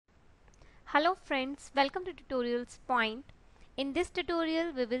Hello friends, welcome to Tutorialspoint. In this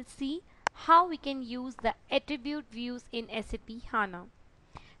tutorial we will see how we can use the attribute views in SAP HANA.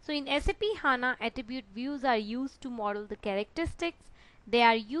 So in SAP HANA, attribute views are used to model the characteristics. They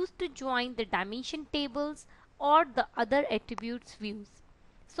are used to join the dimension tables or the other attributes views.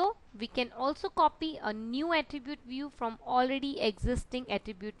 So we can also copy a new attribute view from already existing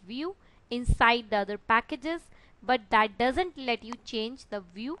attribute view inside the other packages, but that doesn't let you change the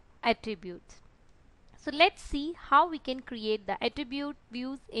view attributes. So let's see how we can create the attribute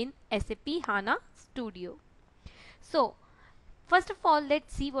views in SAP HANA Studio. So first of all,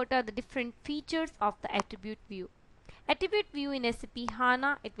 let's see what are the different features of the attribute view. Attribute view in SAP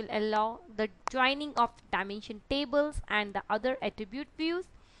HANA, it will allow the joining of dimension tables and the other attribute views.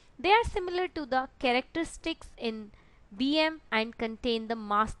 They are similar to the characteristics in BM and contain the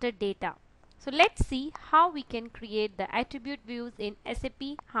master data. So let's see how we can create the attribute views in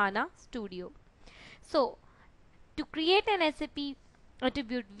SAP HANA Studio. So to create an SAP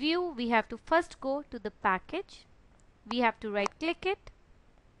attribute view, we have to first go to the package. We have to right click it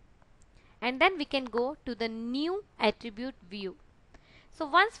and then we can go to the new attribute view. So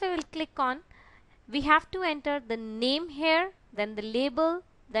once we will click on, we have to enter the name here, then the label,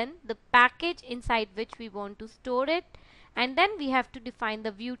 then the package inside which we want to store it, and then we have to define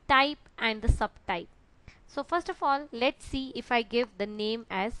the view type and the subtype. So first of all, let's see if I give the name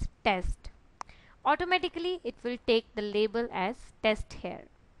as test. Automatically it will take the label as test here.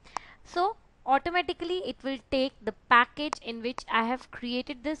 So automatically it will take the package in which I have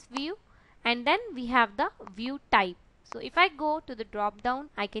created this view, and then we have the view type. So if I go to the drop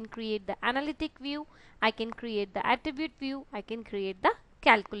down, I can create the analytic view, I can create the attribute view, I can create the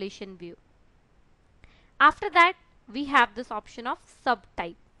calculation view. After that we have this option of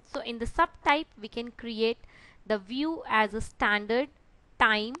subtype. So in the subtype we can create the view as a standard,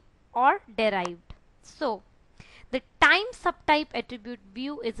 time or derived. So the time subtype attribute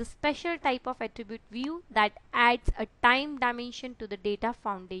view is a special type of attribute view that adds a time dimension to the data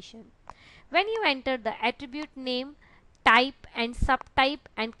foundation. When you enter the attribute name, type and subtype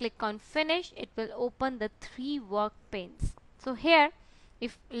and click on finish, it will open the three work panes. So here,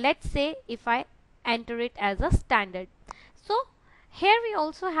 if let's say if I enter it as a standard. So here we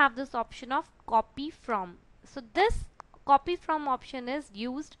also have this option of copy from. So this copy from option is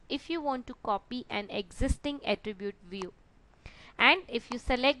used if you want to copy an existing attribute view. And if you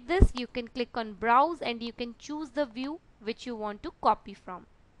select this, you can click on browse and you can choose the view which you want to copy from.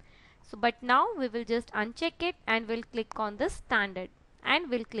 So but now we will just uncheck it and we'll click on the standard and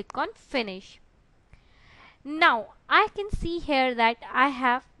we'll click on finish. Now I can see here that I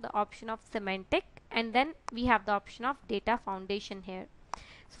have the option of semantic and then we have the option of data foundation here.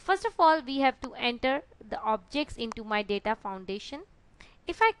 So first of all, we have to enter the objects into my data foundation.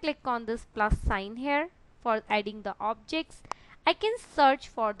 If I click on this plus sign here for adding the objects, I can search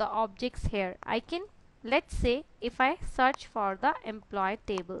for the objects here. I can, let's say if I search for the employee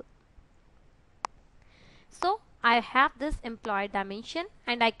table. So I have this employee dimension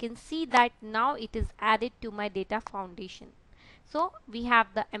and I can see that now it is added to my data foundation. So we have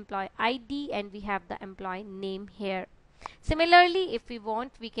the employee ID and we have the employee name here. Similarly, if we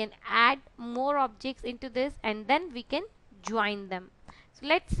want, we can add more objects into this and then we can join them. So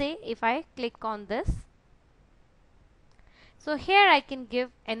let's say if I click on this. So here I can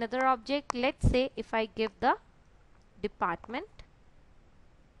give another object. Let's say if I give the department.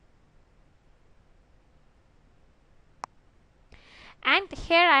 And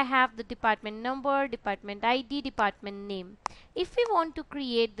here I have the department number, department ID, department name. If we want to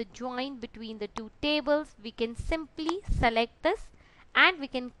create the join between the two tables, we can simply select this and we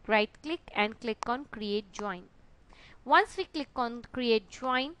can right click and click on create join. Once we click on create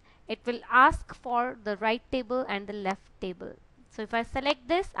join, it will ask for the right table and the left table. So if I select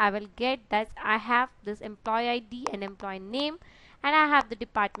this, I will get that I have this employee ID and employee name, and I have the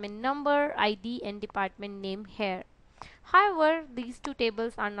department number, ID and department name here. However, these two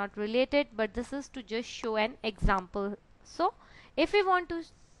tables are not related, but this is to just show an example. So if we want to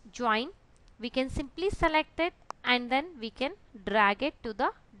join, we can simply select it and then we can drag it to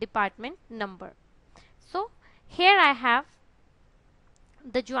the department number. So here I have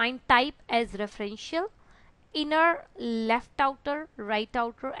the join type as referential, inner, left outer, right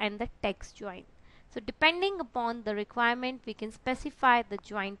outer and the text join. So depending upon the requirement, we can specify the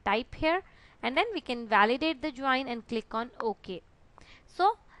join type here and then we can validate the join and click on OK.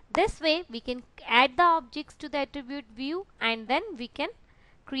 So this way we can add the objects to the attribute view and then we can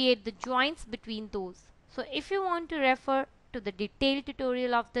create the joins between those. So if you want to refer to the detailed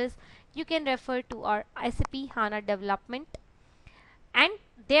tutorial of this, you can refer to our SAP HANA development and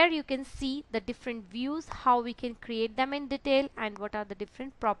there you can see the different views, how we can create them in detail and what are the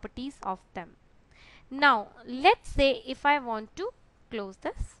different properties of them. Now let's say if I want to close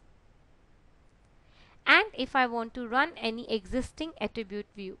this and if I want to run any existing attribute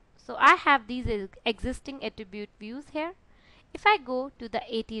view. So I have these existing attribute views here. If I go to the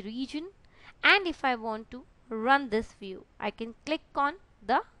AT region and if I want to run this view, I can click on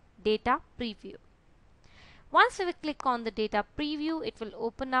the data preview. Once we click on the data preview, it will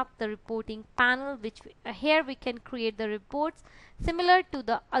open up the reporting panel, which here we can create the reports similar to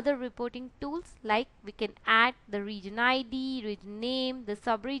the other reporting tools, like we can add the region ID, region name, the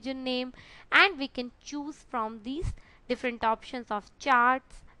sub-region name, and we can choose from these different options of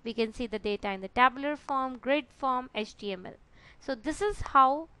charts. We can see the data in the tabular form, grid form, HTML. So this is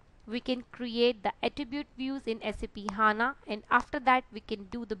how we can create the attribute views in SAP HANA, and after that we can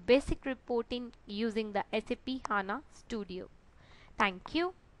do the basic reporting using the SAP HANA Studio. Thank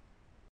you.